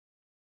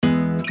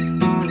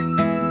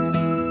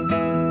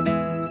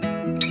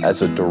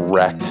as a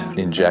direct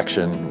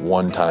injection,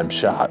 one-time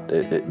shot.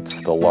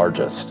 It's the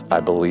largest,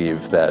 I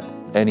believe, that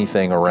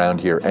anything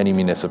around here, any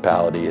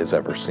municipality has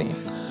ever seen.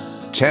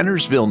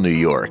 Tannersville, New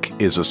York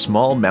is a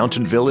small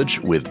mountain village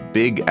with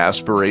big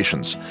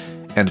aspirations.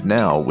 And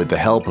now, with the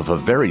help of a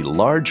very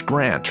large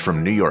grant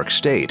from New York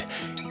State,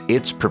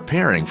 it's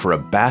preparing for a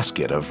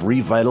basket of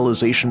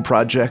revitalization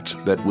projects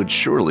that would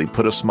surely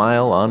put a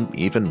smile on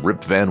even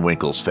Rip Van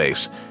Winkle's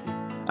face.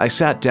 I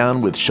sat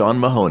down with Sean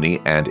Mahoney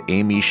and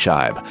Amy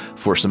Scheib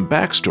for some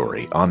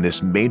backstory on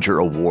this major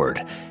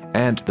award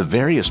and the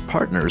various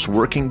partners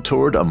working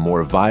toward a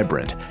more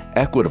vibrant,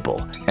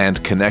 equitable,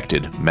 and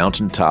connected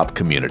mountaintop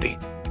community.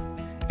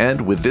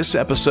 And with this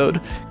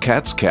episode,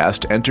 Cats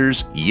Cast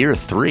enters year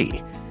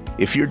 3.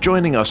 If you're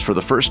joining us for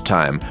the first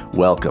time,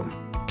 welcome.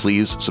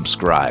 Please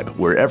subscribe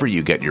wherever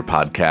you get your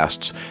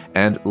podcasts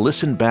and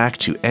listen back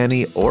to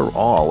any or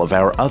all of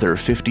our other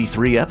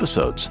 53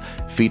 episodes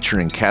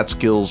featuring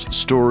Catskills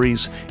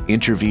stories,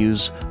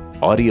 interviews,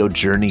 audio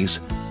journeys,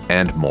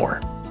 and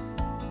more.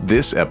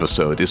 This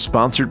episode is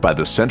sponsored by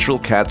the Central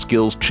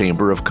Catskills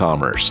Chamber of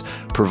Commerce,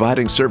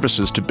 providing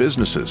services to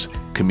businesses,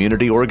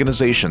 community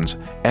organizations,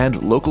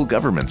 and local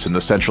governments in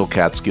the Central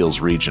Catskills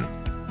region.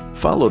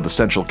 Follow the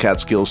Central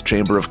Catskills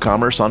Chamber of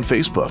Commerce on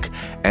Facebook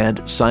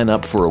and sign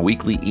up for a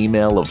weekly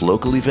email of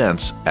local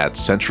events at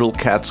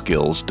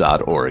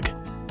centralcatskills.org.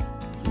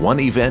 One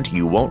event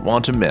you won't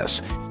want to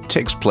miss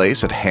takes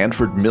place at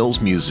Hanford Mills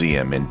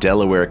Museum in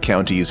Delaware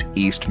County's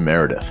East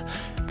Meredith.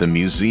 The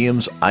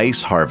museum's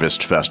Ice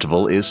Harvest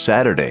Festival is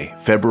Saturday,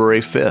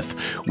 February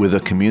 5th, with a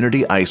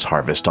community ice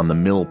harvest on the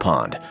Mill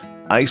Pond,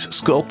 ice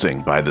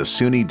sculpting by the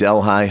SUNY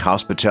Delhi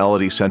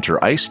Hospitality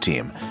Center ice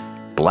team,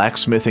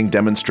 blacksmithing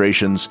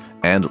demonstrations,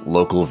 and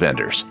local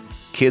vendors.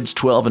 Kids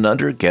 12 and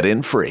under get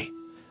in free.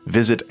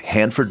 Visit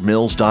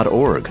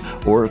hanfordmills.org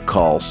or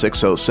call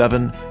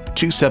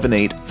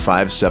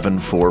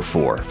 607-278-5744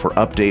 for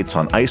updates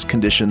on ice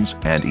conditions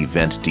and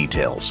event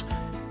details.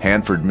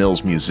 Hanford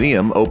Mills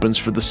Museum opens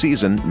for the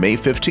season May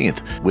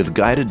 15th with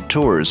guided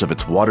tours of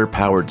its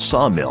water-powered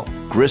sawmill,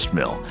 grist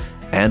mill,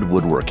 and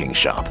woodworking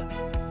shop.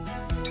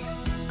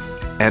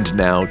 And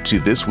now to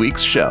this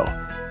week's show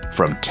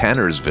from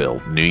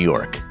Tannersville, New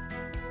York.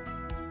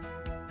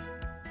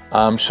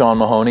 I'm Sean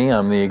Mahoney.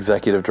 I'm the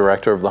Executive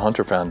Director of the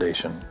Hunter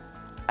Foundation.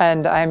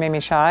 And I'm Amy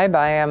Scheib.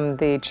 I am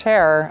the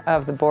Chair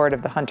of the Board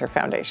of the Hunter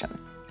Foundation.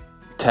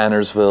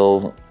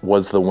 Tannersville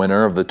was the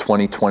winner of the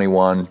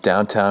 2021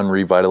 Downtown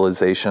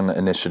Revitalization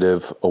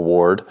Initiative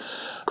Award,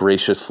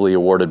 graciously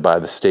awarded by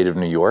the state of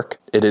New York.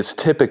 It is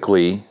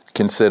typically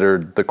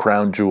considered the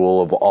crown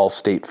jewel of all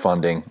state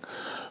funding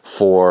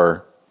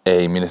for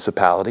a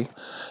municipality.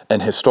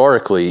 And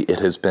historically, it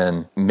has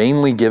been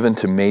mainly given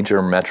to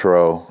major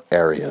metro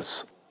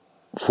areas.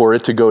 For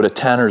it to go to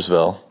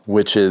Tannersville,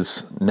 which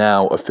is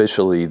now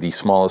officially the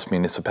smallest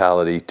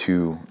municipality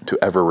to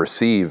ever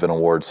receive an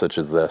award such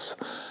as this,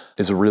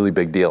 is a really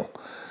big deal.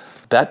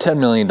 That $10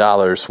 million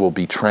will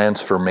be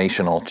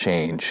transformational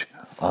change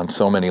on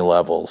so many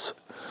levels.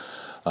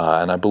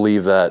 And I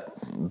believe that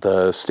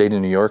the state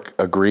of New York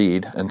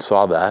agreed and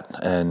saw that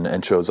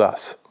and chose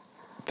us.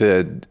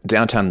 The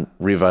Downtown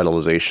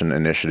Revitalization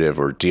Initiative,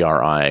 or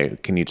DRI,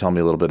 can you tell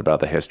me a little bit about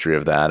the history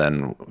of that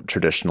and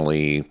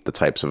traditionally the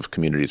types of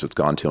communities it's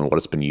gone to and what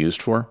it's been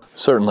used for?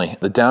 Certainly.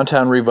 The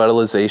Downtown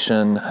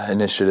Revitalization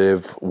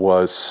Initiative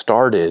was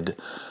started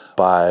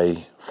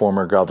by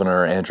former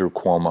Governor Andrew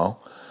Cuomo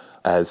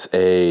as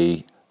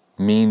a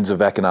means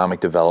of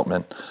economic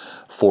development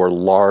for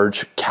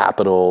large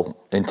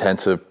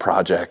capital-intensive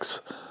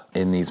projects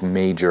in these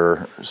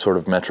major sort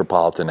of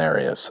metropolitan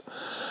areas.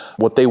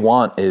 What they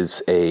want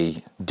is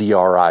a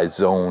DRI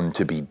zone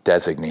to be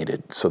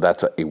designated. So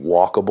that's a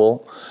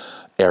walkable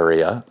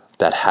area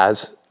that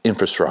has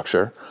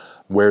infrastructure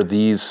where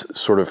these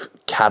sort of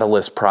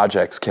catalyst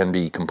projects can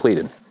be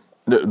completed.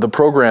 The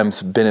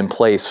program's been in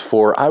place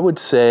for, I would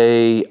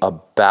say,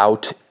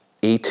 about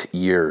 8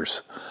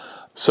 years.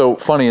 So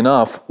funny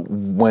enough,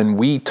 when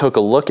we took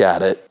a look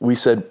at it, we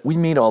said, we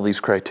meet all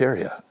these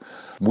criteria.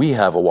 We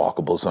have a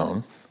walkable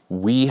zone.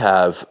 We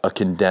have a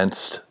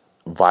condensed,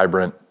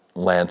 vibrant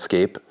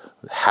landscape,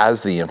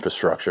 has the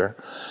infrastructure,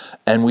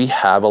 and we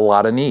have a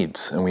lot of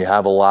needs. And we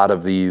have a lot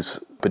of these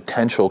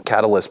potential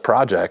catalyst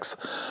projects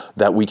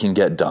that we can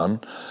get done.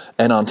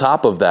 And on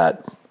top of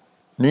that,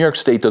 New York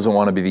State doesn't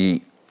want to be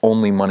the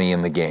only money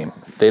in the game.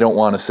 They don't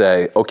want to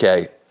say,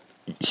 okay,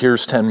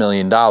 here's $10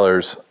 million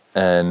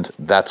and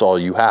that's all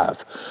you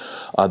have.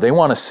 They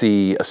want to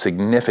see a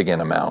significant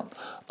amount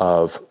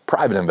of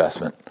private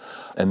investment,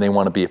 and they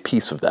want to be a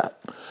piece of that.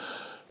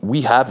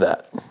 We have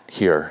that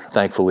here,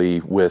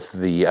 thankfully, with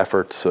the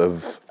efforts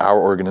of our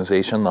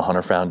organization, the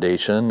Hunter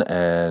Foundation,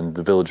 and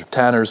the Village of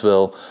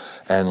Tannersville,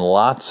 and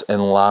lots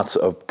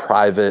of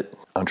private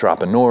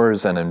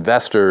entrepreneurs and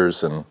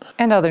investors and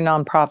other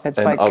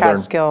nonprofits like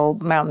Catskill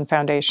Mountain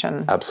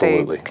Foundation.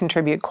 Absolutely. They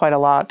contribute quite a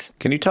lot.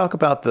 Can you talk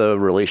about the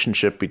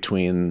relationship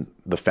between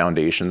the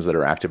foundations that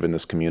are active in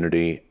this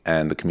community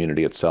and the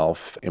community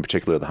itself, in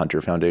particular the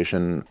Hunter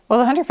Foundation? Well,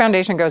 the Hunter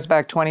Foundation goes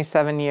back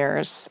 27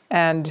 years,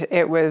 and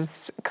it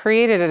was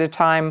created at a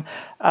time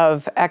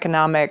of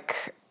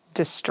economic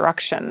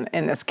destruction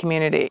in this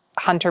community.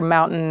 Hunter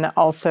Mountain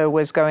also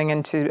was going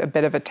into a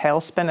bit of a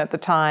tailspin at the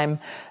time.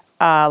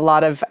 A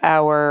lot of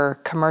our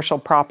commercial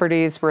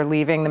properties were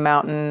leaving the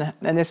mountain,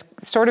 and this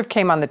sort of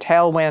came on the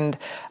tailwind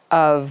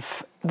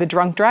of the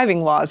drunk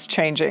driving laws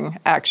changing,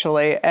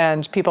 actually,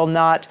 and people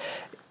not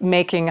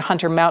making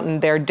Hunter Mountain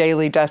their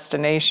daily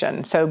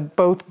destination. So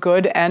both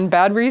good and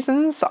bad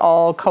reasons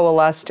all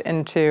coalesced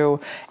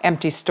into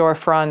empty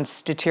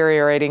storefronts,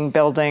 deteriorating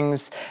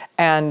buildings,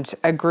 and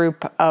a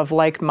group of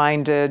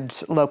like-minded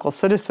local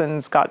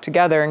citizens got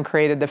together and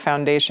created the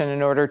foundation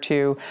in order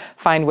to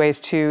find ways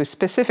to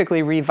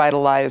specifically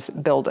revitalize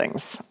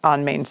buildings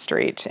on Main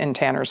Street in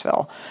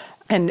Tannersville.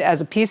 And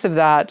as a piece of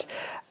that,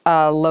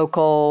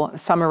 local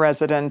summer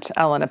resident,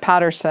 Elena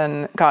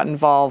Patterson, got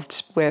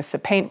involved with the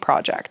paint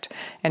project,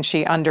 and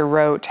she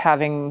underwrote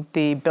having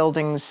the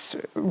buildings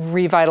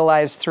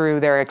revitalized through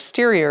their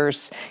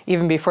exteriors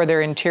even before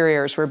their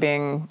interiors were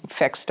being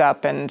fixed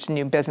up and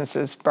new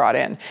businesses brought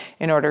in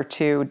order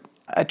to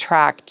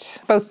attract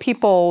both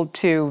people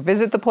to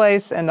visit the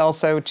place and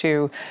also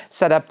to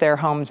set up their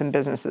homes and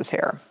businesses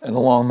here. And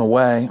along the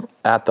way,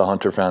 at the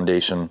Hunter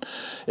Foundation,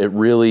 it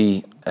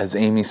really, as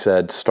Amy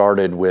said,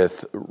 started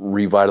with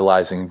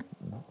revitalizing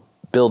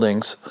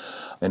buildings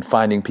and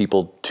finding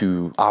people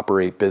to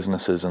operate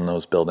businesses in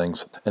those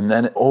buildings. And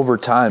then over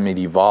time it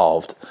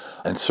evolved,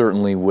 and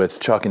certainly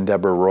with Chuck and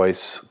Deborah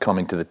Royce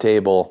coming to the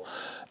table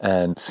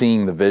and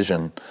seeing the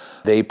vision,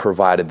 they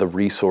provided the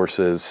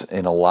resources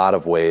in a lot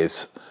of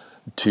ways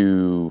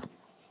to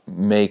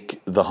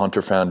make the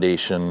Hunter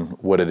Foundation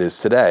what it is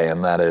today,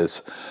 and that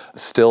is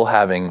still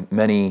having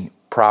many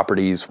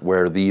properties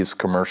where these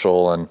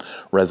commercial and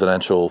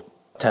residential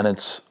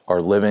tenants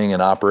are living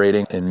and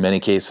operating, in many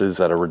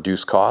cases at a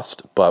reduced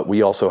cost. But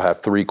we also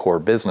have 3 core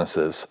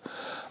businesses: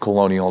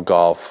 Colonial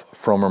Golf,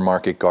 Frommer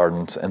Market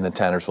Gardens, and the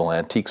Tannersville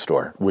Antique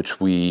Store,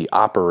 which we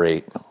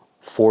operate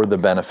for the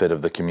benefit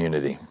of the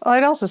community. Well,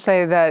 I'd also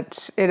say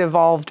that it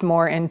evolved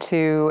more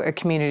into a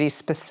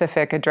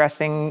community-specific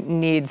addressing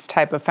needs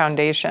type of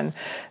foundation.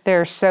 There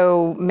are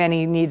so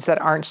many needs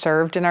that aren't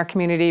served in our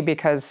community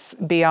because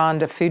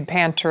beyond a food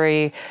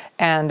pantry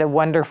and a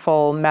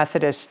wonderful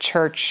Methodist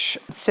church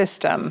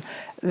system,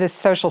 the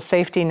social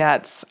safety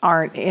nets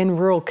aren't in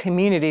rural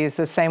communities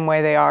the same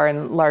way they are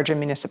in larger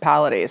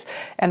municipalities.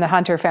 And the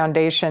Hunter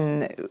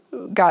Foundation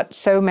got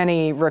so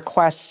many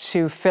requests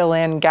to fill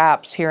in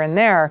gaps here and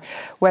there,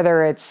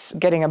 whether it's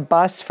getting a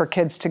bus for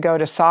kids to go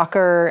to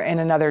soccer in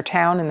another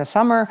town in the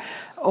summer,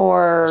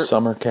 or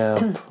summer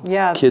camp,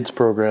 kids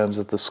programs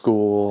at the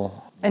school.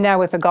 And now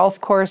with the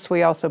golf course,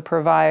 we also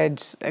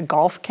provide a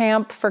golf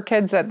camp for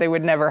kids that they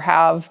would never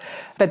have.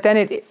 But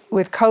then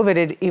with COVID,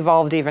 it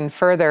evolved even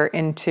further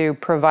into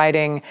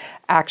providing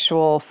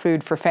actual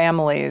food for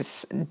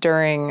families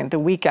during the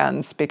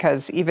weekends,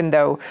 because even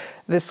though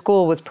the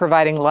school was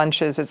providing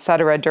lunches, et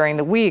cetera, during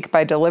the week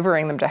by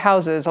delivering them to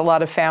houses, a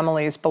lot of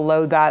families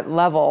below that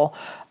level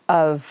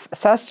of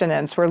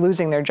sustenance were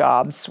losing their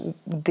jobs.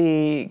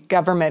 The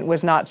government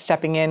was not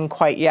stepping in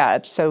quite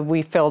yet, so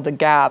we filled a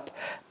gap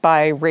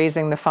by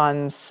raising the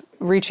funds,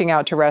 reaching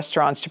out to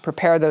restaurants to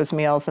prepare those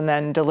meals, and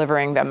then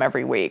delivering them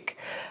every week.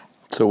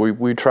 So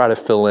we try to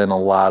fill in a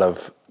lot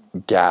of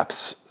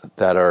gaps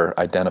that are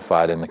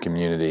identified in the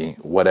community,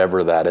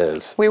 whatever that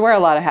is. We wear a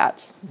lot of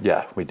hats.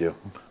 Yeah, we do.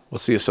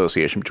 What's the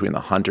association between the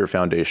Hunter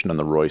Foundation and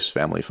the Royce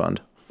Family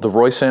Fund? The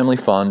Royce Family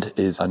Fund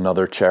is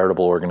another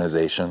charitable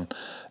organization,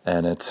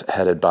 and it's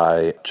headed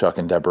by Chuck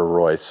and Deborah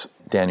Royce.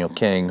 Daniel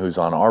King, who's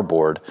on our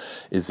board,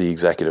 is the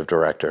executive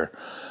director.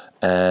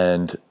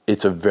 And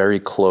it's a very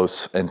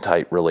close and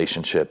tight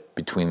relationship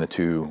between the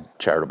two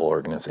charitable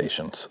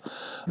organizations.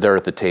 They're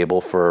at the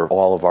table for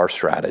all of our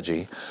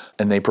strategy,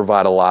 and they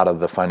provide a lot of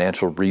the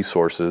financial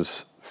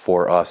resources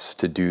for us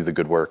to do the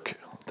good work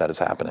that is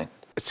happening.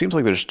 It seems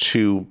like there's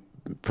 2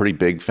 pretty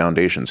big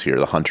foundations here,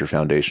 the Hunter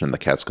Foundation and the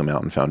Catskill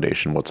Mountain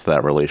Foundation. What's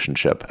that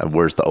relationship, and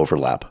where's the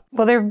overlap?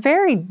 Well, they're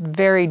very,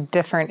 very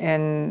different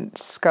in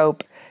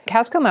scope.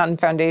 Catskill Mountain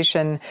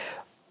Foundation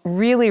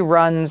really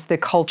runs the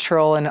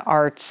cultural and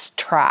arts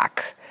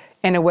track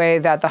in a way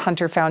that the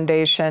Hunter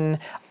Foundation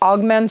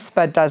augments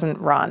but doesn't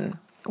run.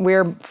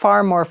 We're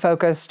far more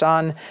focused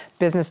on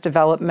business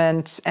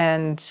development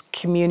and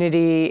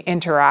community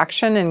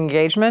interaction and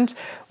engagement,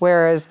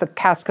 whereas the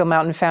Catskill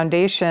Mountain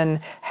Foundation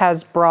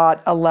has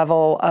brought a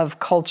level of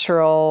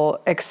cultural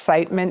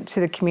excitement to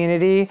the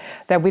community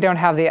that we don't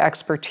have the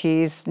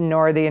expertise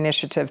nor the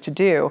initiative to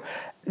do.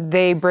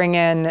 They bring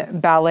in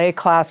ballet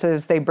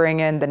classes, they bring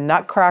in the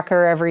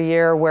Nutcracker every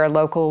year where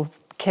local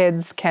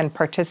kids can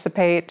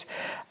participate.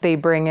 They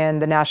bring in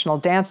the National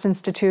Dance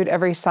Institute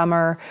every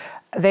summer.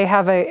 They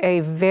have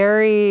a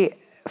very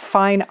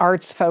fine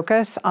arts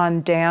focus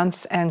on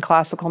dance and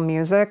classical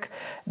music.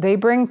 They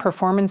bring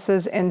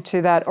performances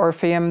into that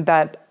Orpheum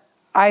that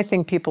I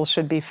think people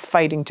should be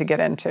fighting to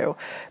get into.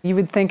 You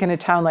would think in a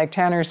town like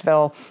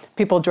Tannersville,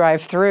 people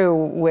drive through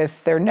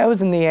with their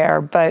nose in the air,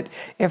 but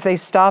if they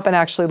stop and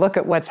actually look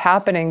at what's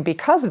happening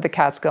because of the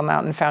Catskill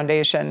Mountain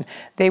Foundation,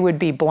 they would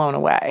be blown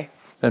away.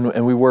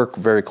 And we work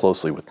very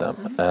closely with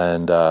them.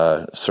 And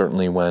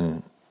certainly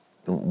when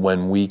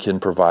we can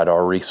provide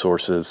our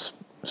resources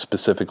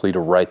specifically to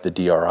write the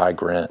DRI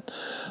grant,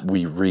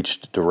 we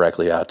reached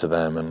directly out to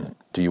them and,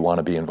 do you want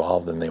to be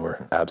involved? And they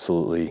were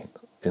absolutely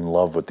in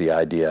love with the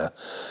idea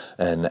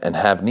and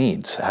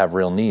have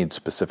real needs,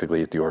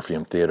 specifically at the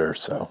Orpheum Theater.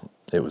 So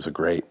it was a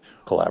great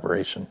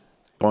collaboration.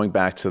 Going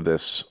back to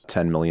this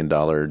 $10 million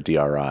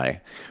DRI,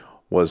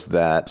 was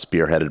that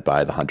spearheaded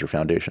by the Hunter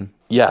Foundation?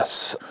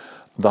 Yes.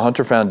 The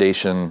Hunter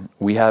Foundation,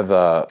 we have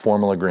a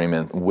formal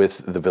agreement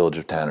with the Village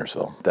of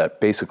Tannersville that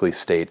basically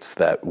states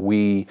that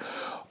we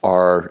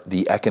are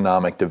the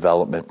economic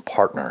development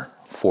partner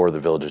for the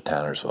Village of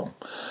Tannersville.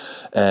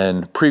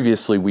 And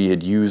previously we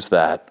had used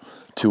that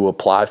to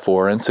apply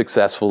for and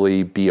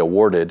successfully be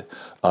awarded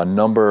a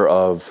number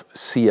of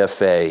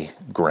CFA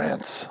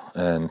grants.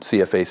 And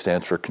CFA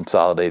stands for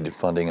Consolidated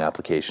Funding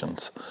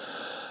Applications,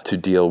 to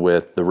deal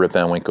with the Rip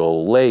Van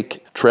Winkle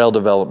Lake, trail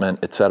development,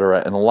 et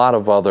cetera, and a lot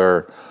of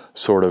other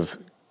sort of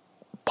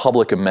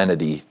public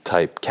amenity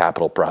type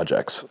capital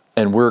projects.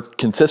 And we're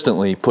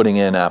consistently putting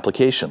in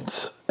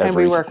applications. And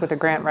we work with a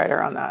grant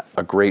writer on that.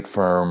 A great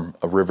firm,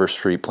 a River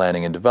Street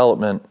Planning and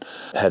Development,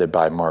 headed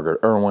by Margaret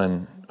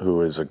Irwin,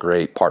 who is a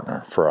great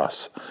partner for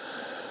us.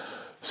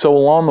 So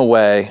along the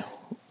way,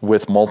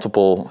 with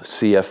multiple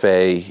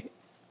CFA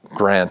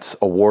grants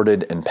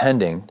awarded and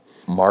pending,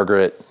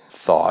 Margaret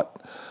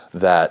thought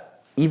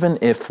that even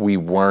if we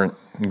weren't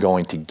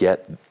going to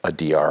get a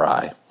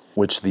DRI,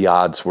 which the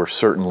odds were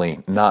certainly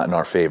not in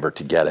our favor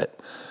to get it,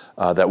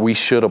 that we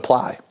should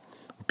apply,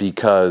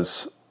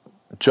 because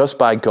just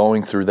by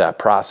going through that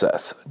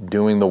process,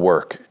 doing the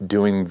work,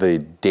 doing the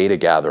data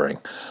gathering,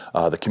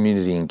 the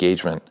community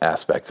engagement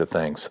aspects of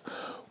things,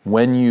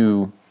 when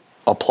you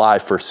apply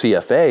for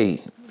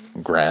CFA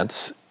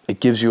grants, it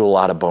gives you a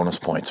lot of bonus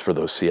points for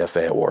those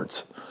CFA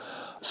awards.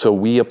 So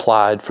we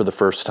applied for the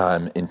first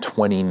time in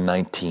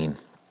 2019,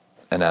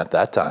 and at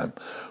that time,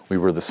 we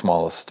were the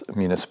smallest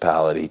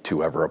municipality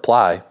to ever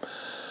apply.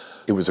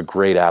 It was a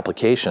great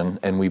application,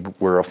 and we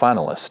were a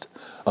finalist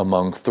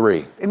among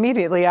 3.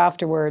 Immediately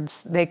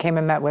afterwards, they came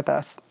and met with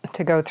us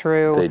to go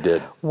through They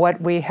did. what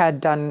we had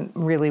done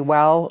really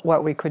well,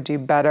 what we could do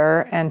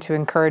better, and to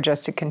encourage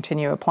us to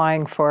continue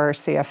applying for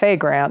CFA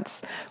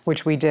grants,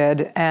 which we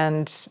did.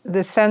 And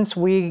the sense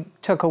we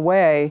took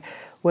away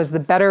was the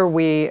better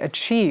we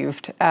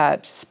achieved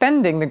at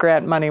spending the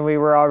grant money we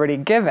were already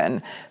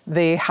given,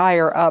 the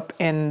higher up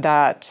in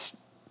that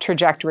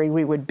trajectory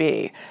we would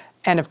be.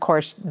 And of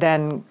course,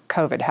 then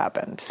COVID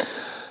happened.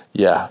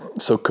 Yeah,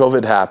 so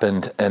COVID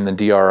happened, and the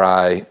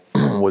DRI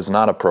was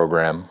not a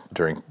program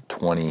during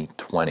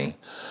 2020.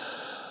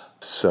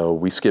 So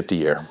we skipped a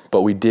year,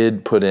 but we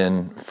did put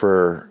in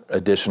for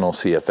additional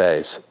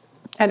CFAs.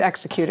 And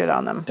executed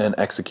on them.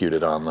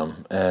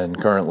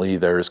 And currently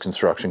there is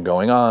construction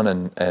going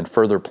on and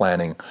further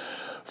planning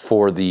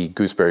for the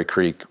Gooseberry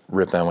Creek,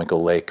 Rip Van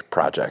Winkle Lake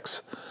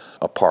projects.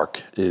 A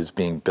park is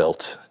being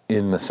built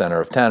in the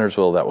center of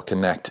Tannersville that will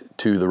connect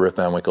to the Rip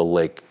Van Winkle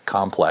Lake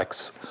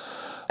complex,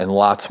 and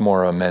lots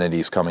more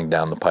amenities coming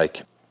down the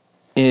pike.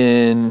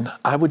 In,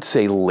 I would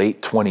say,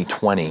 late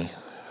 2020,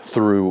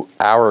 through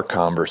our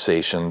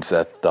conversations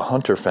at the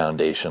Hunter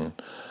Foundation,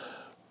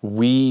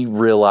 we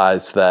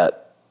realized that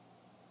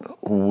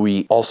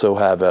we also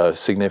have a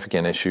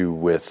significant issue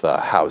with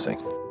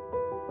housing.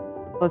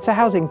 It's a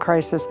housing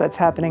crisis that's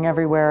happening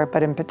everywhere,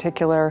 but in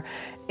particular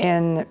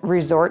in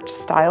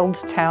resort-styled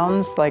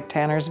towns like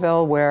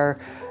Tannersville, where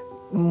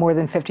more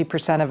than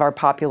 50% of our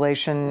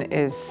population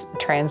is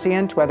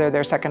transient, whether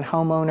they're second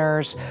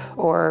homeowners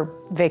or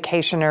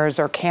vacationers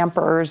or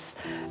campers.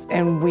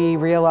 And we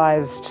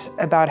realized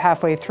about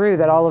halfway through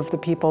that all of the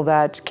people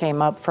that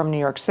came up from New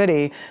York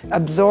City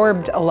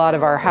absorbed a lot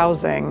of our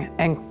housing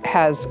and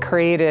has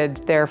created,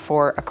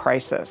 therefore, a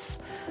crisis.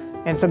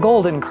 And it's a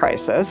golden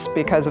crisis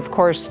because, of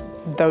course,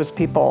 those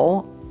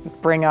people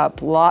bring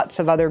up lots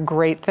of other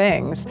great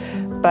things.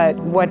 But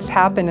what's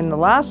happened in the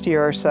last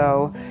year or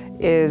so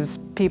is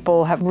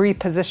people have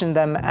repositioned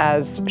them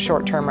as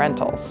short-term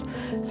rentals.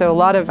 So a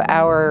lot of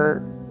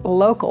our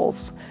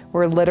locals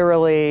were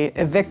literally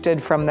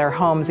evicted from their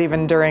homes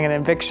even during an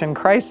eviction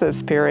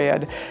crisis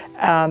period.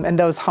 And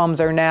those homes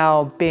are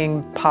now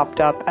being popped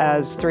up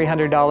as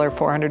 $300,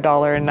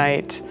 $400 a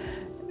night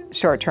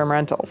short-term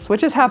rentals,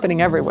 which is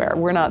happening everywhere.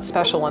 We're not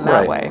special in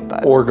that way.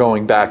 But. Or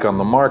going back on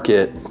the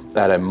market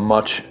at a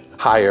much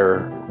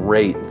higher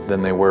rate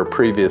than they were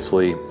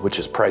previously, which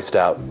has priced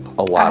out a lot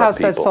of people. A house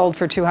that sold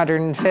for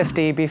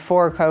 $250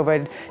 before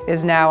COVID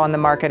is now on the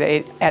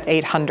market at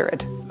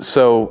 $800.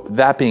 So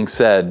that being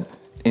said,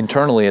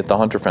 internally at the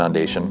Hunter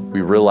Foundation,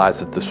 we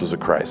realized that this was a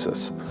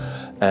crisis.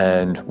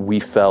 And we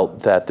felt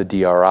that the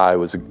DRI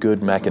was a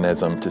good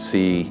mechanism to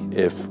see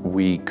if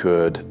we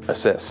could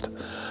assist.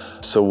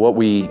 So what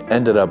we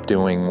ended up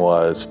doing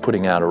was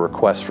putting out a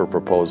request for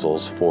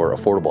proposals for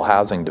affordable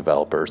housing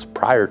developers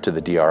prior to the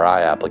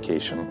DRI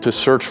application to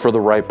search for the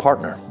right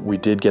partner. We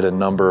did get a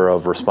number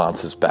of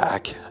responses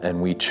back,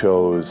 and we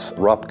chose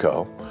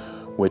RUPCO,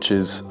 which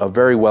is a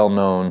very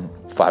well-known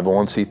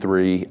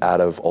 501c3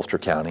 out of Ulster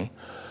County,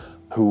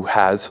 who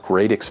has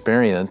great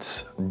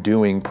experience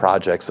doing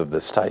projects of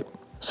this type.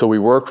 So we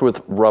worked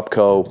with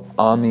RUPCO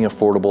on the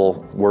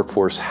affordable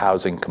workforce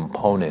housing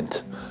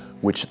component,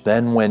 which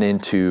then went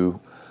into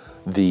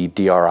the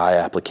DRI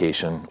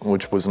application,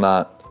 which was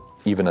not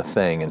even a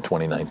thing in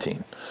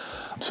 2019.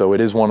 So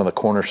it is one of the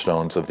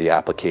cornerstones of the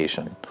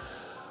application.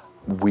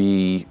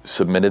 We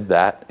submitted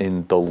that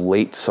in the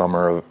late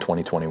summer of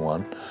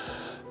 2021,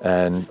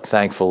 and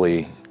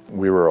thankfully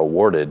we were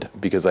awarded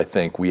because I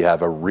think we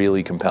have a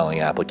really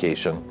compelling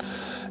application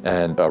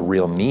and a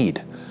real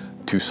need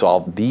to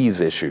solve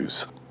these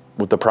issues.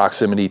 With the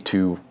proximity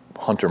to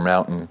Hunter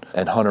Mountain,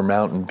 and Hunter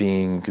Mountain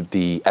being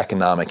the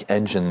economic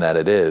engine that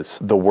it is,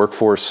 the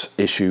workforce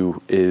issue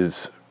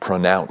is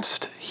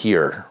pronounced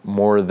here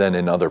more than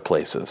in other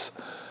places.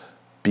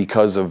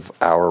 Because of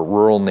our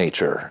rural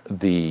nature,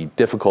 the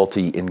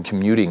difficulty in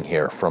commuting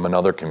here from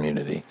another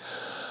community.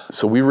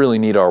 So we really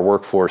need our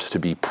workforce to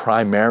be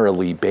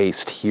primarily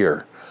based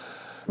here.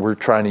 We're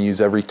trying to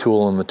use every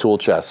tool in the tool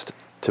chest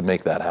to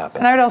make that happen.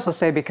 And I would also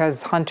say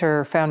because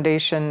Hunter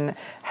Foundation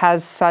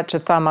has such a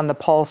thumb on the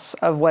pulse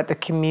of what the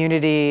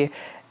community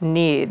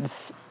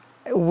needs,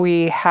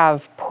 we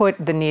have put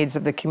the needs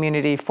of the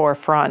community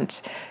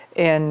forefront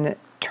in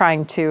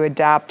trying to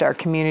adapt our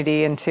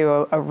community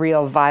into a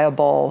real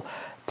viable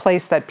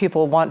place that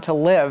people want to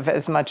live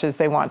as much as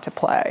they want to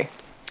play.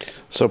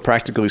 So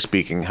practically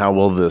speaking, how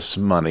will this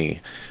money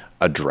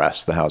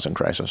address the housing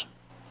crisis?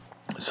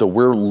 So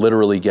we're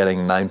literally getting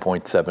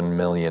 $9.7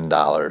 million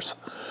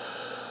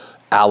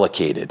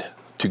allocated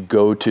to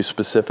go to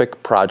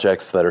specific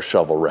projects that are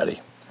shovel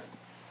ready.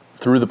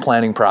 Through the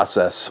planning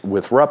process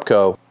with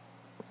RUPCO,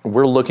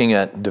 we're looking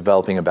at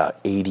developing about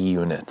 80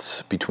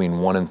 units between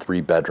 1 and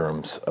 3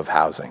 bedrooms of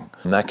housing.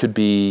 And that could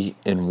be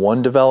in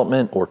one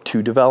development or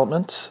 2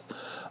 developments.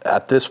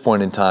 At this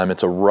point in time,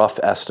 it's a rough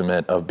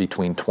estimate of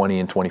between $20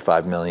 and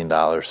 $25 million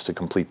to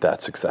complete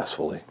that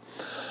successfully.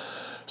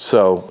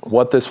 So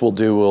what this will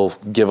do will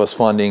give us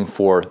funding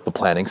for the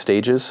planning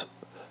stages,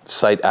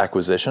 site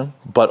acquisition,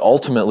 but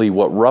ultimately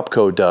what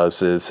RUPCO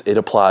does is it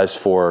applies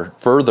for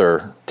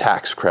further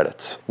tax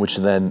credits, which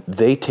then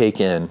they take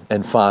in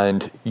and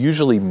find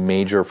usually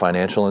major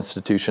financial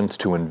institutions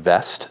to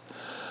invest,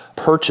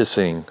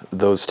 purchasing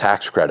those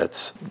tax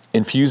credits,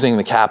 infusing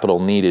the capital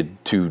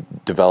needed to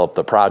develop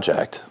the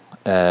project,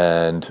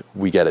 and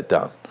we get it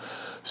done.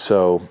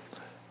 So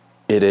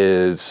it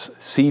is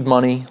seed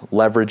money,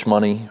 leverage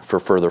money for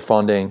further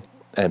funding,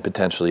 and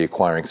potentially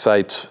acquiring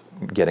sites,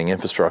 getting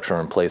infrastructure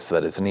in place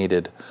that is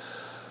needed.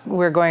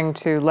 We're going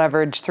to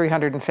leverage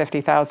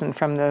 $350,000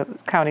 from the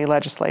county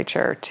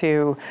legislature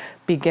to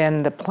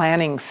begin the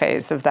planning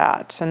phase of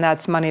that. And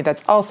that's money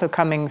that's also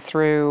coming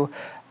through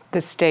the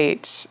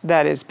state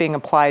that is being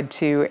applied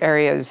to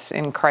areas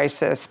in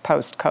crisis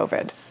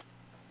post-COVID.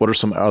 What are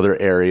some other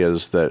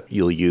areas that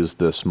you'll use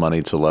this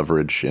money to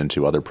leverage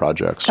into other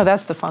projects? Oh,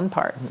 that's the fun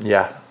part.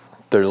 Yeah,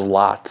 there's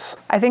lots.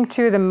 I think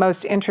two of the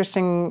most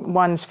interesting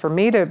ones for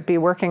me to be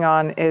working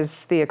on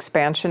is the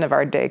expansion of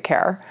our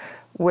daycare,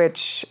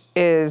 which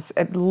is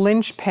a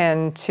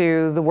linchpin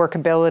to the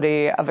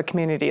workability of a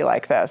community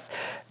like this.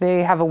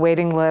 They have a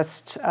waiting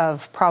list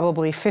of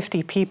probably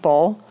 50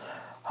 people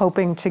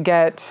hoping to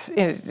get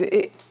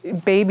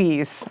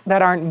babies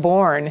that aren't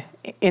born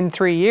in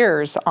 3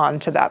 years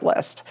onto that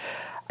list.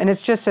 And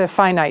it's just a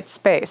finite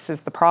space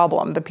is the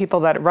problem. The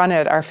people that run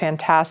it are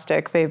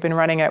fantastic. They've been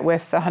running it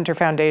with the Hunter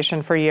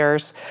Foundation for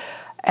years.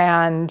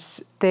 And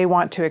they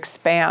want to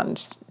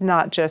expand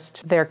not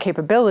just their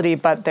capability,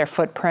 but their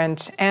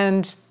footprint,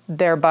 and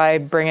thereby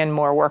bring in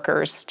more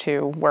workers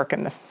to work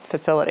in the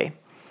facility.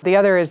 The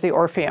other is the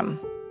Orpheum,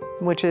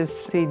 which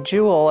is the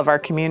jewel of our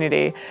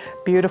community.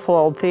 Beautiful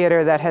old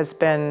theater that has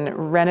been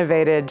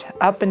renovated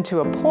up into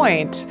a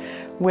point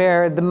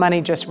where the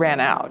money just ran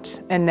out.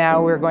 And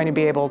now we're going to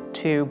be able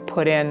to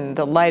put in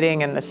the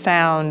lighting and the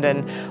sound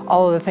and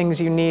all of the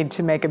things you need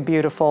to make a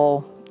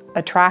beautiful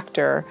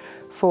attractor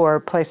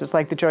for places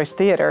like the Joyce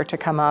Theater to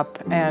come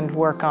up and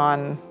work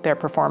on their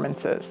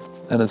performances.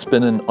 And it's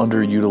been an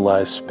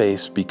underutilized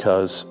space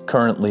because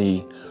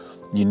currently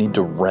you need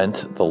to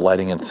rent the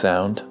lighting and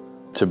sound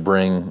to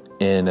bring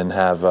in and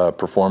have a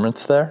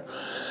performance there.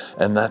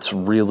 And that's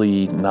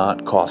really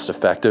not cost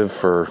effective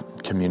for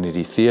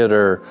community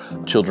theater,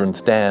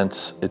 children's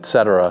dance,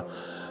 etc.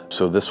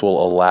 So this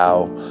will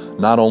allow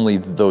not only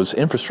those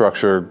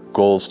infrastructure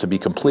goals to be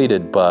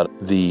completed, but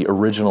the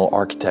original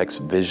architect's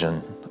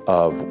vision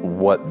of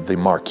what the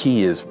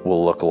marquee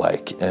will look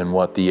like and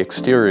what the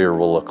exterior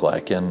will look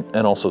like, and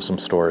also some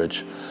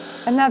storage.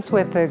 And that's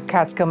with the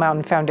Catskill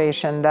Mountain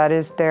Foundation. That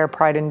is their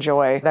pride and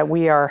joy that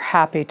we are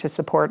happy to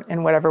support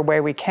in whatever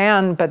way we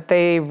can. But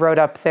they wrote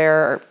up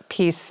their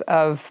piece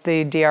of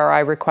the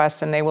DRI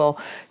request, and they will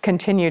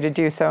continue to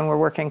do so, and we're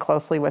working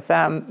closely with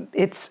them.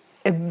 It's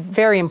a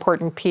very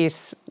important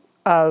piece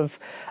of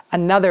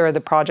another of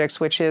the projects,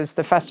 which is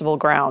the festival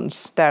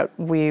grounds that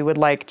we would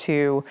like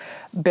to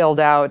build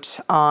out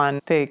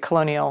on the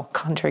Colonial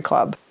Country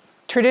Club.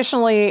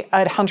 Traditionally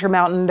at Hunter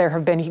Mountain, there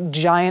have been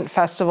giant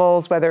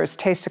festivals, whether it's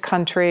Taste of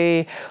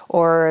Country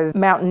or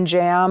Mountain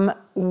Jam.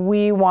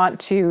 We want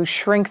to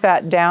shrink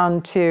that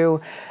down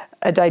to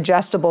a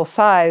digestible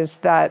size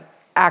that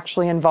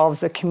actually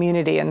involves a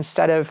community.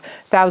 Instead of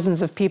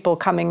thousands of people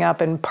coming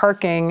up and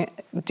parking,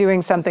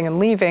 doing something and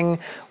leaving,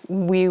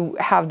 we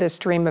have this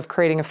dream of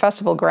creating a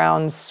festival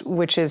grounds,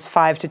 which is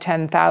 5,000 to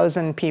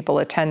 10,000 people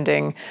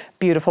attending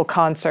beautiful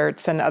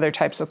concerts and other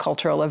types of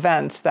cultural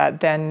events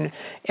that then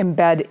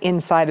embed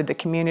inside of the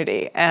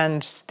community.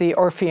 And the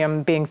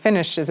Orpheum being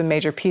finished is a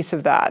major piece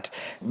of that.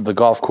 The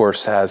golf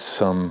course has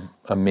some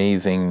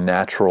amazing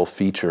natural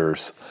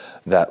features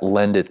that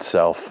lend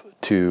itself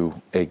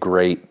to a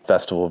great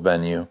festival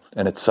venue,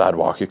 and it's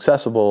sidewalk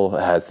accessible,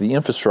 it has the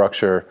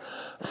infrastructure.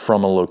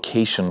 From a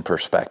location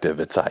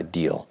perspective, it's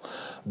ideal.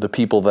 The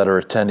people that are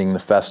attending the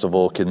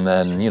festival can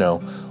then,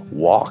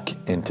 walk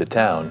into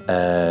town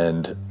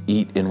and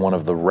eat in one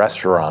of the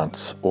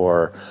restaurants,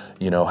 or,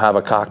 have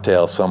a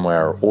cocktail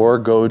somewhere, or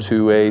go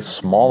to a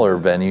smaller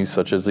venue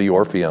such as the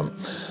Orpheum.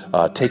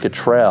 Take a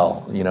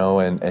trail,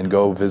 and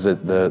go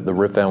visit the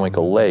Rip Van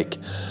Winkle Lake.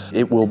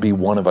 It will be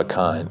one of a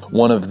kind.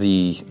 One of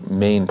the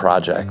main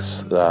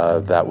projects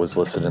that was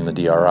listed in the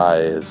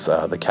DRI is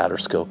the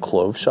Catterskill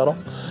Clove Shuttle.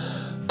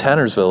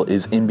 Tannersville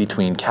is in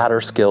between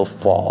Catterskill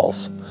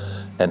Falls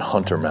and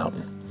Hunter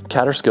Mountain.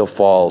 Catterskill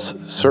Falls,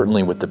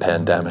 certainly with the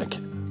pandemic,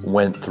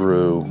 went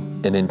through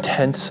an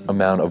intense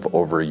amount of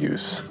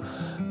overuse,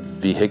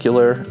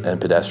 vehicular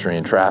and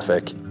pedestrian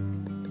traffic,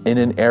 in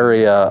an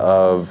area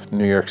of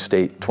New York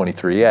State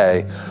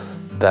 23A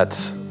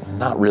that's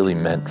not really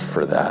meant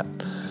for that.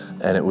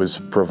 And it was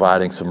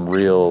providing some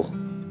real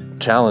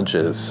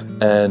challenges.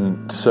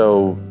 And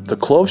so the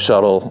Clove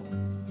Shuttle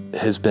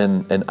has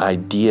been an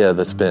idea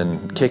that's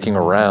been kicking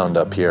around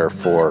up here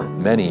for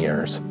many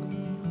years.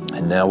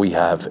 And now we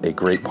have a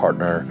great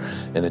partner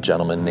in a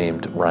gentleman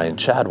named Ryan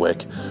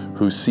Chadwick,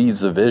 who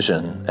sees the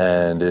vision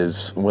and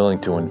is willing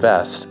to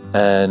invest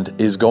and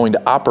is going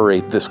to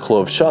operate this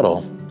Clove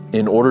Shuttle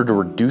in order to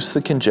reduce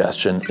the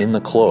congestion in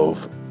the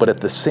Clove, but at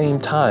the same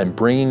time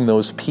bringing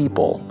those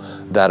people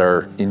that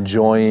are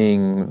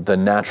enjoying the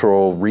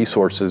natural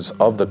resources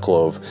of the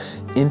Clove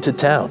into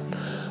town,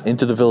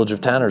 into the village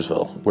of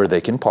Tannersville, where they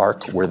can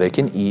park, where they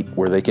can eat,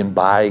 where they can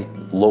buy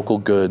local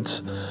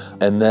goods,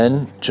 and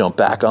then jump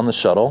back on the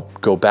shuttle,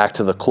 go back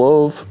to the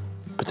Clove,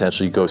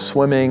 potentially go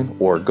swimming,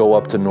 or go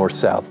up to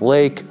North-South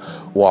Lake,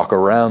 walk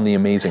around the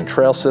amazing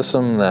trail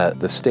system that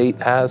the state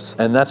has,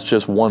 and that's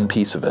just one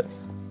piece of it.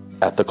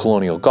 At the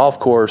Colonial Golf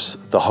Course,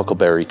 the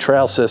Huckleberry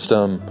Trail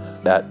System,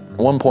 at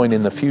one point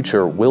in the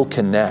future, will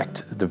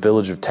connect the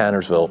village of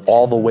Tannersville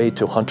all the way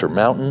to Hunter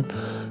Mountain,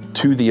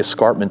 to the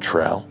Escarpment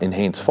Trail in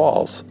Haines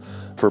Falls,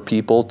 for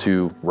people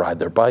to ride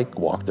their bike,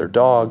 walk their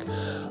dog,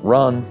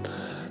 run.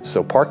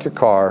 So park your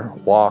car,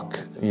 walk,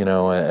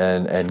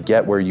 and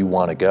get where you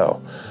want to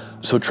go.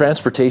 So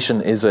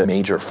transportation is a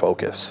major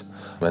focus.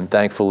 And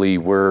thankfully,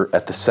 we're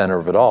at the center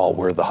of it all.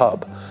 We're the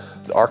hub.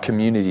 Our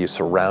community is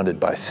surrounded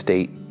by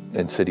state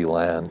and city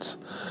lands.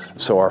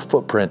 So our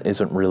footprint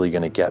isn't really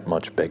going to get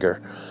much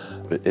bigger.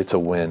 It's a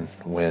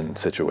win-win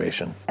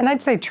situation. And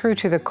I'd say true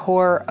to the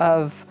core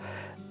of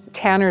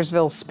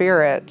Tannersville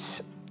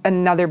spirit,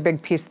 another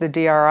big piece of the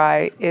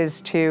DRI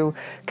is to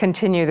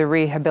continue the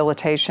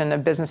rehabilitation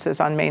of businesses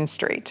on Main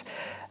Street.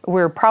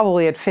 We're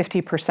probably at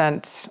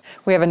 50%.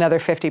 We have another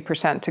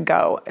 50% to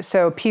go.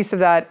 So a piece of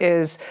that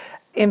is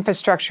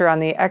infrastructure on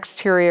the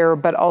exterior,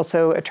 but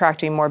also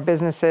attracting more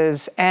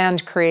businesses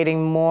and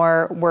creating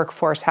more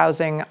workforce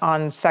housing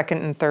on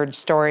second and third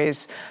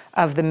stories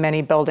of the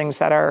many buildings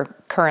that are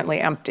currently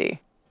empty.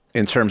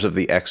 In terms of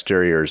the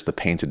exteriors, the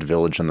Painted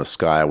Village in the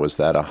Sky, was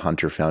that a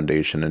Hunter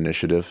Foundation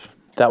initiative?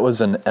 That was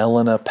an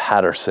Elena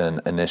Patterson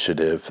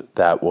initiative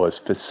that was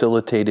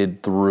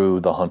facilitated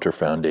through the Hunter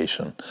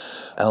Foundation.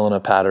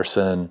 Elena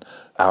Patterson,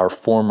 our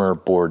former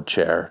board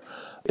chair,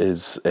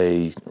 is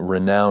a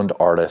renowned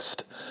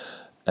artist,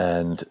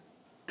 and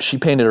she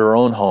painted her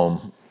own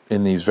home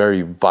in these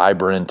very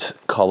vibrant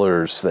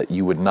colors that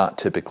you would not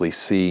typically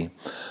see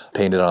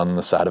painted on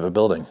the side of a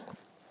building.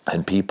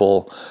 And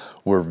people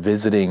were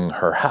visiting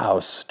her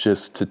house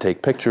just to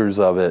take pictures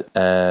of it,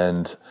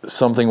 and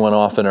something went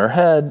off in her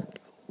head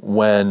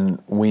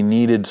when we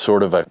needed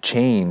sort of a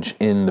change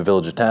in the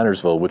village of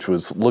Tannersville, which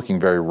was looking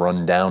very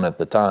run down at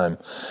the time.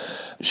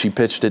 She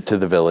pitched it to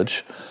the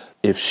village.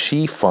 If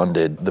she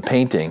funded the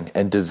painting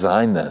and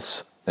designed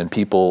this, and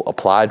people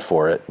applied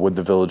for it, would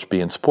the village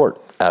be in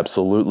support?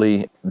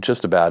 Absolutely.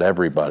 Just about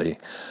everybody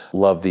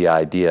loved the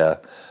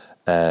idea,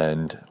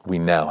 and we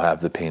now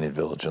have the Painted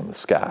Village in the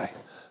Sky.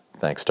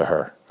 thanks to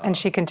her. And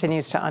she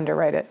continues to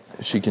underwrite it.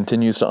 She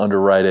continues to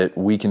underwrite it.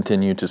 We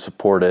continue to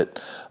support it,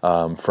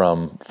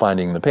 from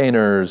finding the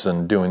painters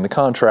and doing the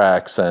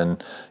contracts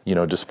and,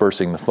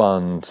 dispersing the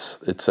funds,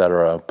 et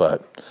cetera.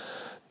 But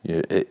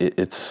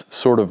it's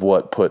sort of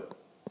what put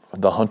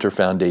the Hunter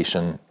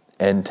Foundation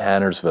and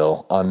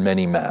Tannersville on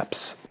many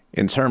maps.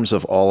 In terms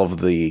of all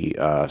of the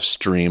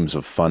streams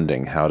of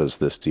funding, how does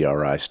this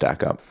DRI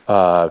stack up?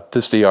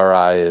 This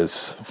DRI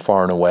is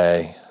far and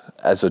away,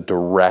 as a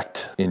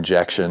direct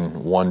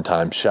injection,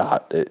 one-time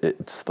shot,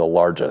 it's the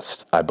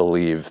largest, I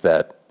believe,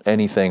 that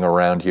anything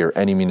around here,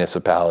 any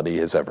municipality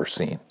has ever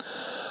seen.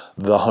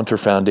 The Hunter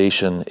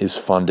Foundation is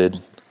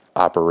funded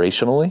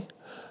operationally,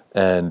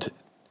 and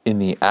in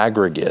the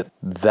aggregate,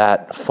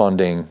 that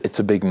funding, it's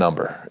a big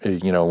number.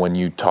 When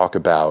you talk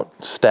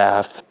about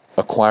staff,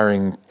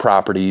 acquiring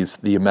properties,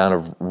 the amount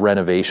of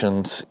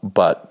renovations,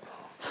 but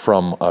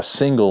from a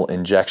single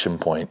injection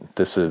point,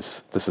 this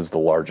is the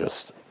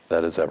largest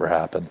that has ever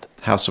happened.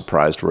 How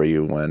surprised were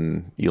you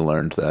when you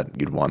learned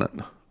that you'd won it?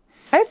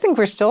 I think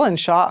we're still in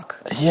shock.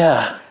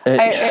 Yeah.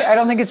 I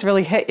don't think it's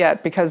really hit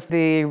yet, because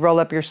the roll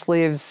up your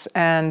sleeves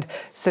and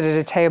sit at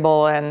a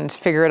table and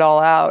figure it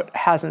all out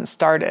hasn't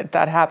started.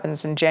 That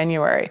happens in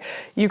January.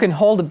 You can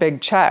hold a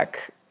big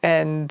check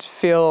and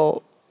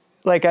feel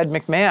like Ed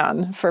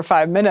McMahon for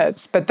 5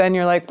 minutes, but then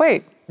you're like,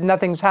 wait,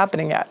 nothing's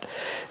happening yet.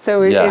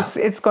 So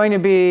it's going to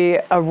be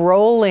a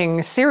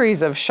rolling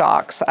series of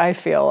shocks, I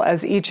feel,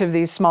 as each of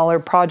these smaller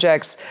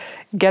projects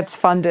gets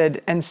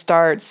funded and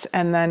starts,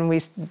 and then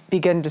we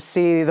begin to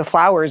see the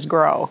flowers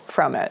grow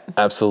from it.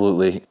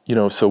 Absolutely.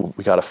 So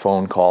we got a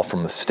phone call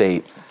from the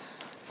state.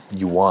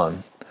 You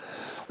won.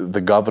 The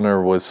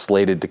governor was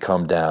slated to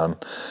come down,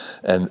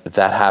 and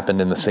that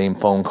happened in the same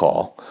phone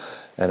call.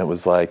 And it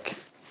was like,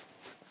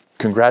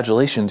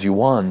 congratulations, you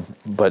won,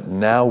 but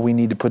now we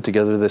need to put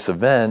together this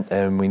event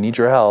and we need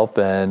your help.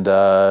 And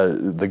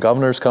the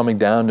governor's coming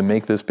down to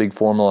make this big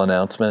formal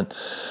announcement.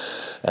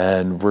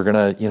 And we're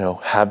going to,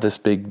 have this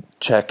big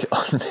check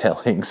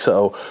unveiling.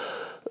 So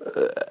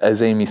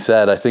as Amy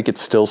said, I think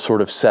it's still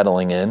sort of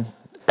settling in.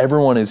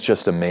 Everyone is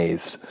just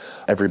amazed.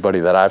 Everybody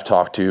that I've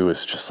talked to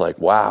is just like,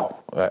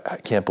 wow, I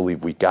can't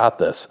believe we got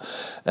this.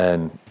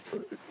 And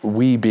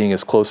we, being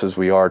as close as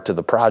we are to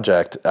the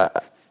project,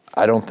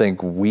 I don't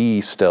think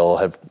we still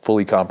have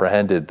fully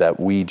comprehended that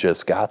we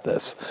just got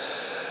this.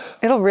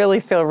 It'll really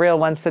feel real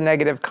once the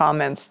negative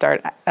comments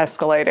start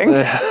escalating.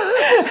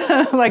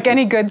 Like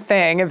any good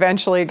thing,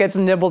 eventually it gets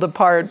nibbled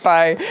apart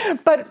by,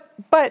 but.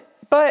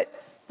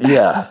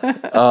 Yeah.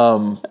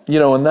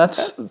 And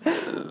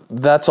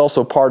that's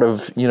also part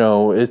of,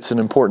 it's an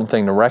important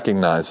thing to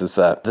recognize, is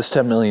that this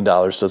 $10 million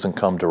doesn't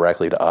come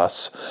directly to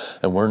us,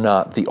 and we're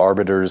not the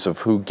arbiters of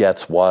who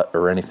gets what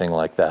or anything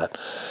like that.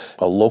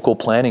 A local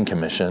planning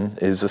commission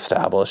is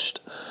established,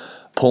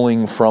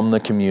 pulling from the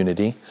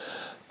community,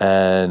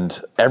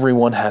 and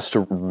everyone has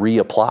to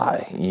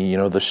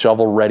reapply. The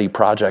shovel-ready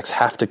projects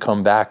have to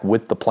come back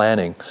with the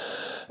planning.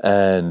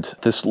 And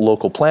this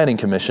local planning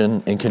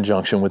commission, in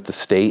conjunction with the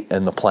state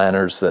and the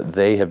planners that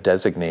they have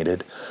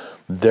designated,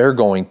 they're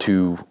going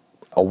to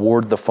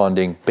award the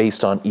funding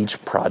based on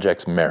each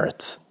project's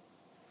merits.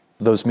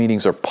 Those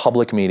meetings are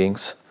public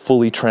meetings,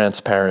 fully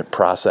transparent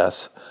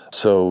process.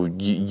 So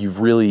you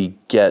really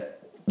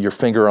get your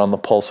finger on the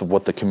pulse of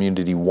what the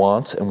community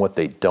wants and what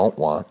they don't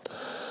want.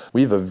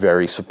 We have a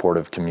very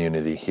supportive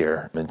community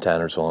here in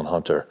Tannersville and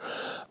Hunter.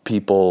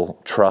 People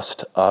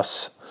trust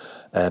us,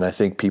 and I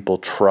think people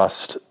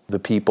trust the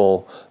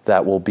people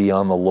that will be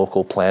on the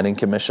local planning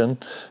commission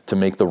to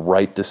make the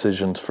right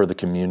decisions for the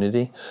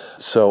community.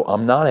 So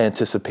I'm not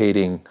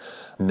anticipating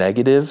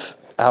negative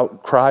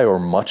outcry or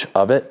much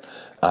of it.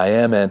 I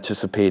am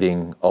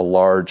anticipating a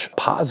large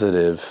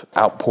positive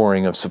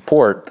outpouring of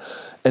support,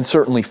 and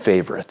certainly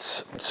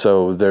favorites.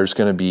 So there's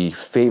going to be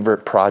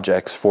favorite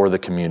projects for the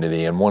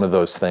community, and one of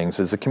those things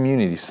is a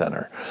community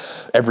center.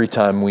 Every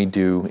time we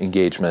do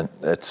engagement,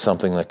 it's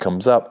something that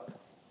comes up,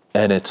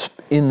 and it's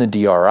in the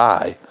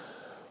DRI,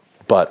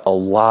 but a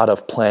lot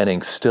of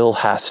planning still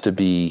has to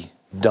be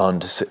done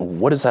to say,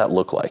 what does that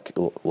look like?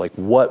 Like,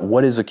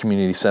 what is a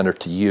community center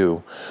to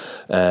you?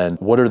 And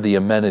what are the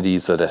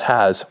amenities that it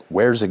has?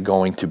 Where's it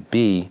going to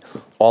be?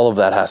 All of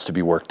that has to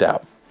be worked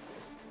out.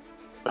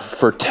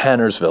 For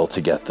Tannersville to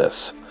get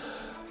this,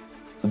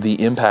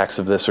 the impacts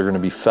of this are going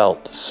to be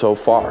felt so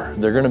far.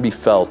 They're going to be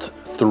felt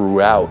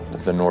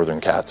throughout the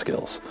Northern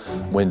Catskills.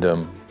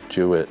 Windham,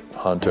 Jewett,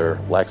 Hunter,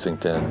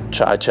 Lexington,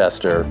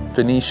 Chichester,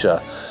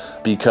 Phoenicia,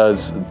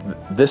 because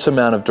this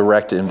amount of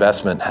direct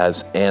investment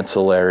has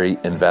ancillary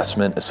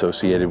investment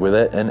associated with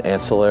it and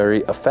ancillary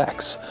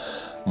effects.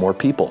 More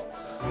people,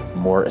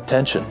 more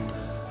attention,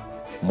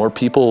 more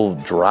people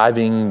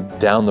driving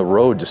down the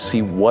road to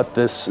see what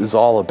this is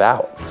all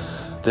about.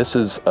 This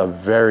is a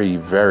very,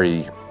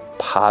 very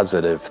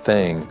positive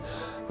thing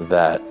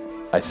that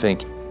I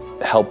think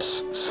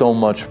helps so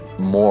much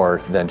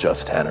more than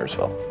just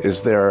Tannersville.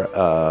 Is there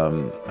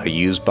a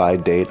use-by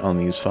date on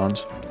these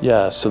funds?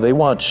 Yeah, so they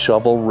want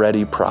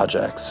shovel-ready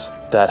projects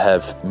that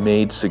have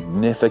made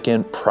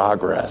significant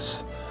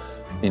progress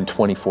in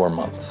 24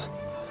 months.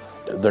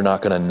 They're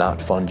not going to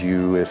not fund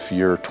you if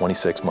you're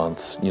 26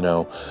 months,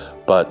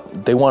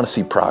 but they want to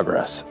see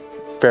progress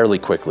fairly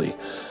quickly.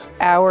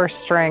 Our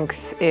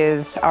strength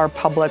is our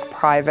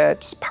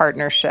public-private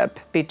partnership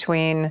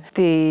between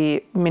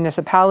the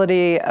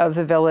municipality of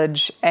the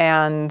village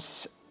and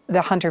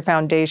the Hunter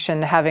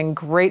Foundation, having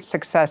great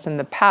success in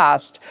the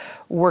past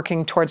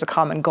working towards a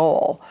common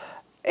goal.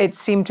 It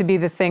seemed to be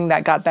the thing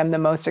that got them the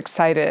most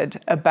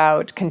excited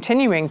about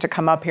continuing to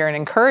come up here and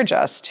encourage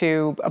us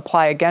to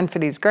apply again for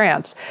these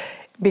grants.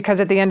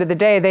 Because at the end of the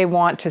day, they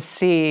want to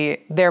see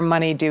their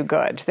money do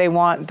good. They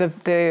want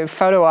the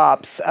photo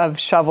ops of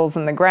shovels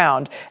in the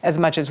ground as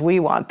much as we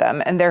want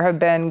them. And there have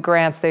been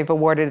grants they've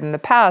awarded in the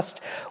past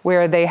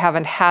where they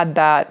haven't had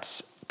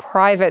that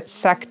private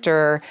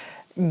sector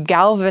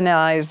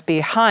galvanized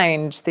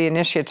behind the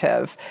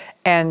initiative,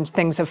 and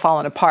things have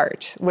fallen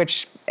apart,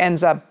 which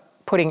ends up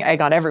putting egg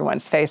on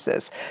everyone's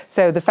faces.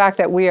 So the fact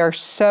that we are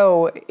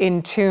so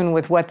in tune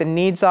with what the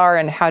needs are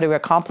and how to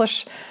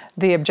accomplish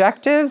the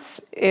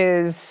objectives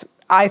is,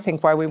 I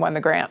think, why we won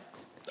the grant.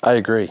 I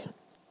agree.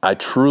 I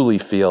truly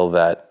feel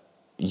that,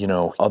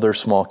 other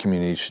small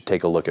communities should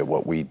take a look at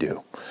what we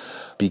do,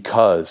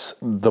 because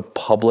the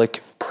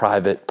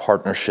public-private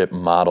partnership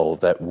model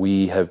that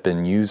we have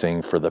been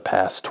using for the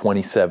past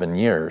 27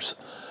 years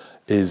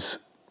is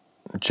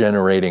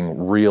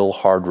generating real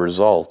hard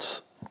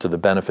results to the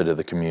benefit of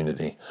the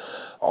community.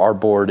 Our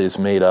board is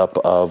made up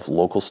of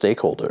local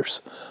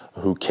stakeholders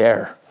who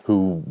care,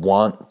 who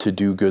want to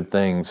do good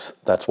things.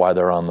 That's why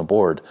they're on the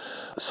board.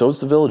 So is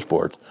the village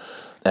board.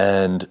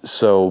 And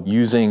so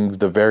using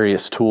the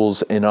various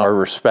tools in our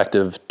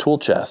respective tool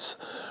chests,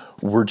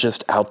 we're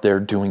just out there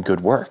doing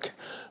good work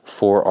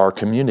for our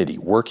community,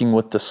 working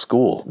with the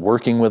school,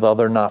 working with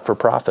other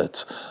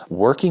not-for-profits,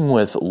 working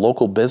with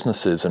local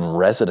businesses and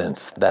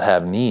residents that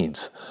have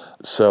needs.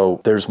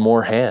 So there's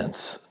more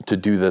hands to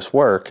do this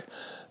work,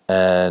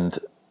 and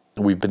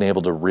we've been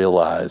able to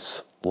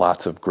realize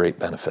lots of great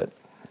benefit.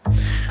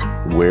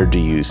 Where do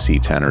you see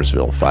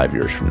Tannersville 5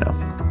 years from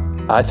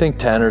now? I think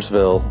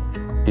Tannersville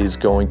is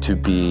going to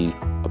be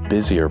a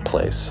busier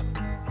place.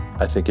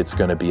 I think it's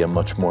going to be a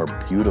much more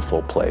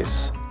beautiful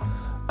place.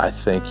 I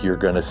think you're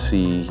going to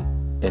see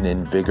an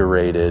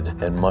invigorated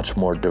and much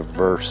more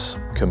diverse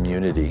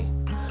community.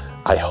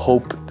 I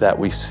hope that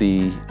we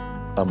see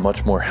a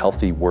much more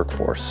healthy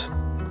workforce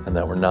and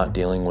that we're not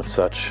dealing with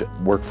such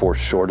workforce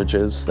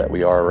shortages that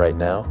we are right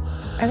now.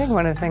 I think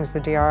one of the things the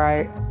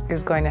DRI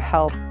is going to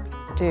help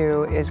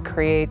do is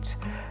create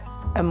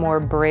a more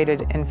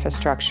braided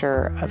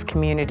infrastructure of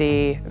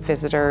community,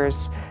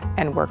 visitors,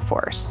 and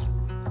workforce.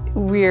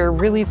 We're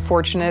really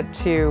fortunate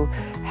to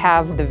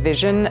have the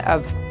vision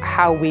of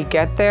how we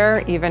get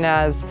there. Even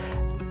as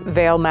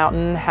Vail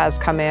Mountain has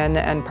come in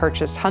and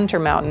purchased Hunter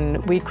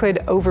Mountain, we could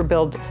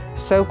overbuild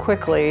so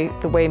quickly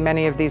the way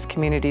many of these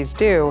communities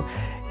do.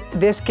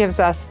 This gives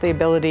us the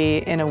ability,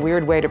 in a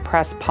weird way, to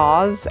press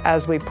pause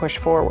as we push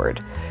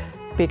forward,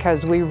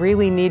 because we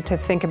really need to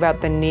think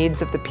about the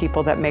needs of the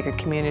people that make a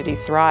community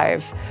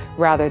thrive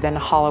rather than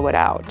hollow it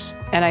out.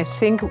 And I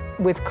think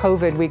with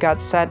COVID, we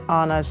got set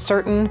on a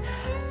certain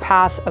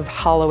path of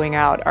hollowing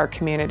out our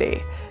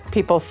community.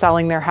 People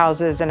selling their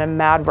houses in a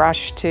mad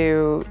rush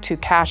to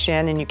cash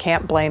in, and you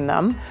can't blame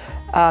them.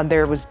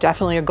 There was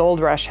definitely a gold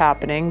rush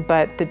happening,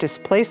 but the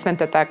displacement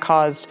that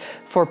caused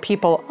for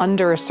people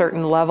under a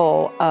certain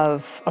level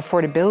of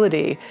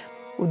affordability,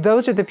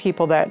 those are the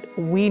people that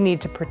we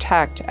need to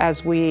protect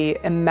as we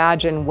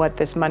imagine what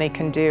this money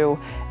can do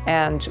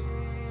and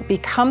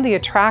become the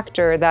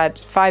attractor that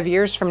 5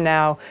 years from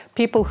now,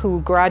 people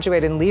who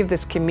graduate and leave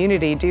this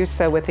community do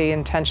so with the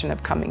intention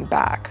of coming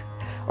back,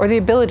 or the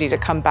ability to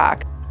come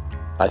back.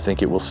 I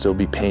think it will still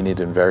be painted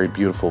in very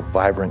beautiful,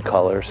 vibrant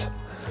colors.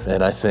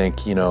 And I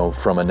think,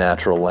 from a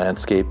natural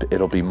landscape,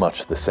 it'll be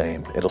much the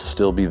same. It'll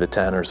still be the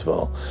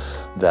Tannersville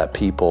that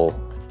people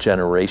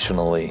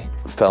generationally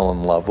fell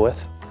in love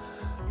with,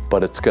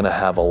 but it's going to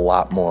have a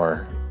lot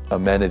more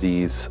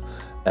amenities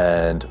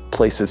and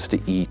places to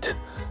eat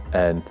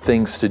and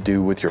things to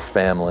do with your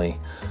family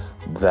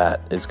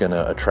that is going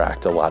to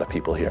attract a lot of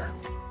people here.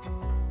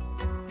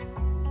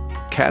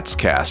 Cats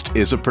Cast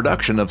is a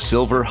production of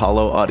Silver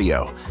Hollow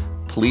Audio.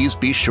 Please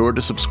be sure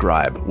to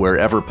subscribe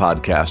wherever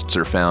podcasts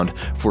are found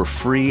for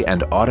free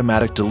and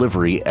automatic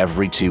delivery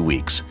every 2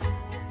 weeks.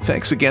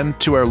 Thanks again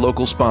to our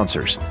local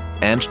sponsors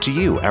and to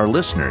you, our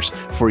listeners,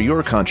 for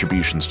your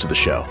contributions to the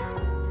show.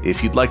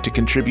 If you'd like to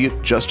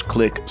contribute, just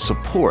click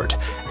support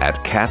at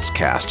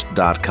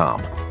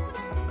catscast.com.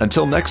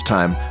 Until next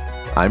time,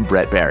 I'm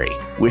Brett Barry,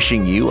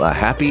 wishing you a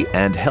happy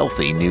and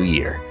healthy new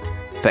year.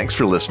 Thanks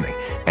for listening,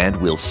 and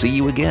we'll see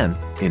you again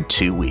in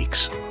 2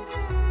 weeks.